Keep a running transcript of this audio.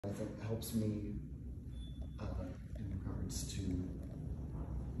I think helps me in regards to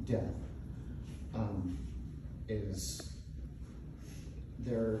death is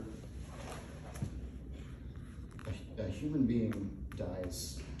a human being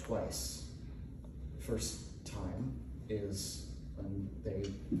dies twice. First time is when they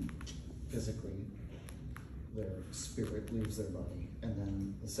physically, their spirit leaves their body, and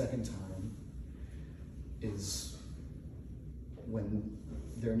then the second time is when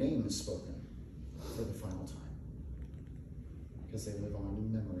their name is spoken for the final time, because they live on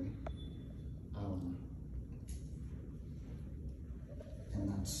in memory. And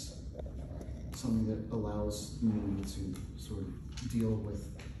that's something that allows me to sort of deal with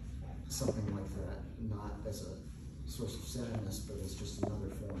something like that, not as a source of sadness, but as just another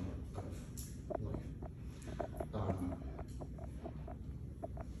form of life.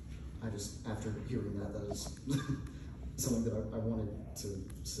 I just, after hearing that, that is something that I wanted to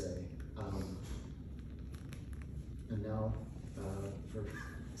say. And now, for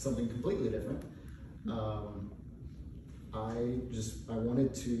something completely different, I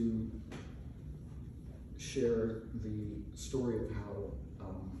wanted to share the story of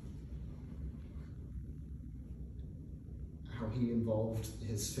how he involved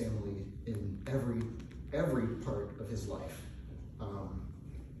his family in every part of his life,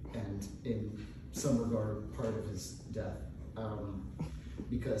 and in some regard, part of his death,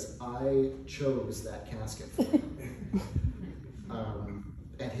 because I chose that casket for him.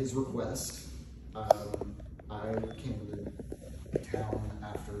 At his request, I came to town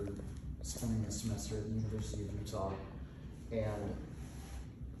after spending a semester at the University of Utah, and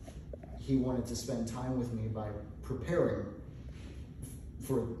he wanted to spend time with me by preparing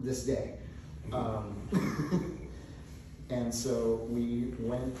for this day. And so we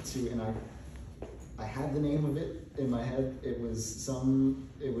went to, and I had the name of it in my head. It was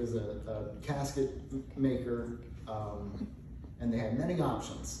a casket maker, and they had many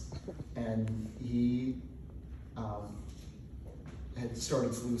options. And he had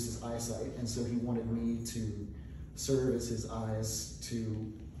started to lose his eyesight, and so he wanted me to serve as his eyes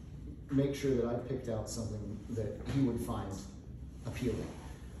to make sure that I picked out something that he would find appealing.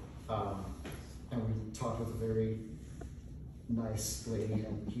 And we talked with a very nice lady,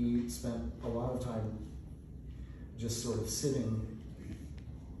 and he spent a lot of time just sort of sitting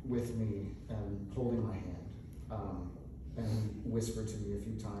with me and holding my hand, and he whispered to me a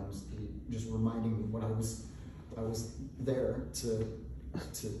few times, just reminding me when I was there to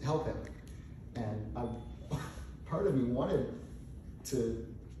help him. And part of me wanted to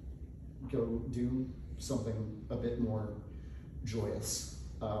go do something a bit more joyous,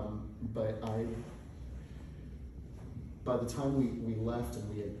 but by the time we left and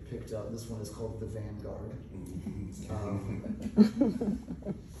we had picked up, this one is called the Vanguard,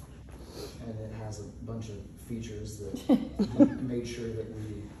 and it has a bunch of features that he made sure that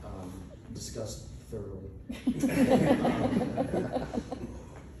we discussed thoroughly.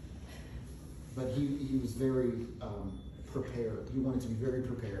 But he was very prepared. He wanted to be very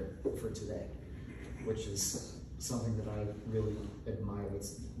prepared for today, which is something that I really admire.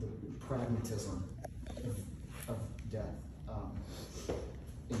 It's the pragmatism of death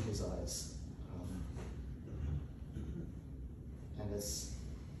in his eyes. And it's,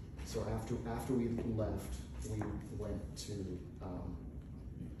 so after we left, we went to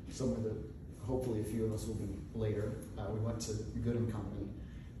somewhere that hopefully a few of us will be later. We went to Good and Company,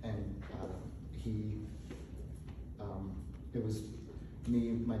 and it was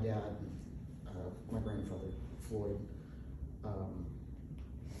me, my dad, my grandfather, Floyd,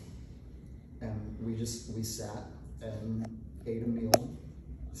 and we sat and ate a meal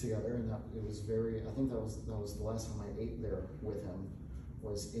together, and it was I think that was the last time I ate there with him,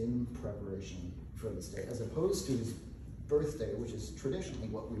 was in preparation for this day, as opposed to his birthday, which is traditionally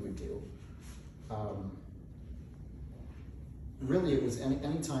what we would do. Really, it was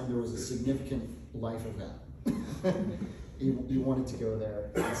anytime there was a significant life event, you wanted to go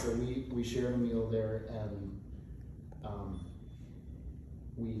there. And so we shared a meal there, and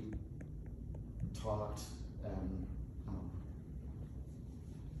we talked and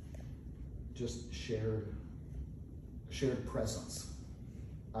just shared presence.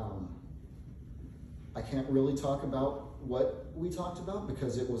 I can't really talk about what we talked about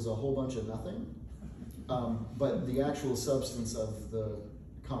because it was a whole bunch of nothing, but the actual substance of the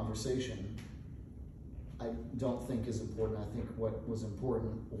conversation I don't think is important. I think what was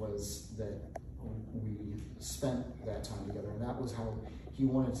important was that we spent that time together, and that was how he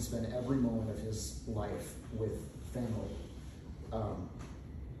wanted to spend every moment of his life with family.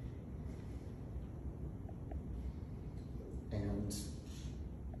 And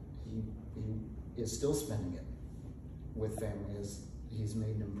he is still spending it with family, as he's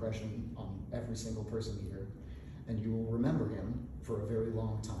made an impression on every single person here, and you will remember him for a very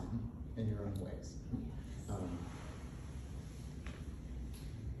long time in your own ways.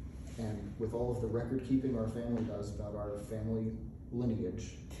 And with all of the record keeping our family does about our family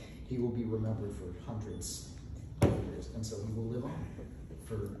lineage, he will be remembered for hundreds of years, and so he will live on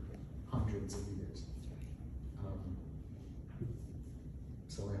for hundreds of years.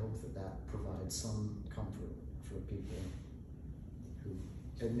 So I hope that that provides some comfort for people who,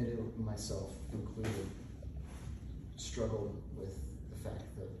 admittedly myself included, struggle with the fact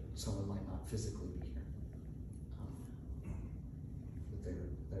that someone might not physically be here. But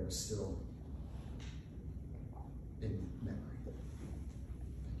they're still in memory.